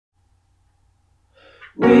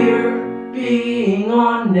We're being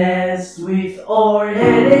honest with our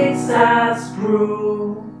headaches as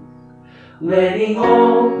proof, letting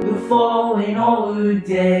all the falling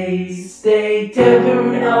holidays stay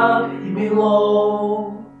tethered up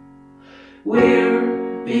below.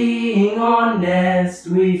 We're being honest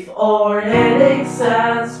with our headaches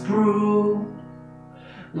as proof,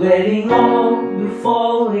 letting all the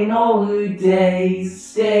falling holidays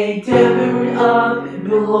stay tethered up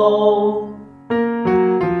below.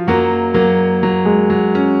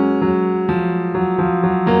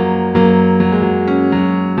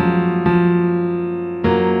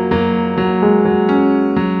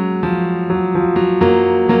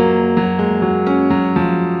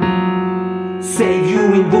 Save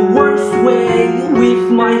you in the worst way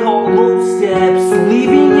with my hollow steps,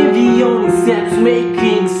 leaving you the only steps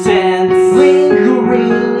making sense.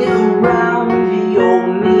 Lingering around the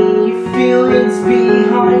only feelings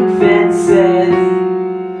behind fences,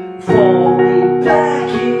 falling back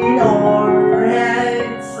in our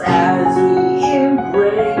heads as we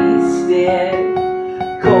embraced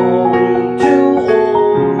it, calling to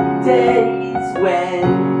old days when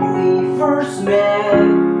we first met.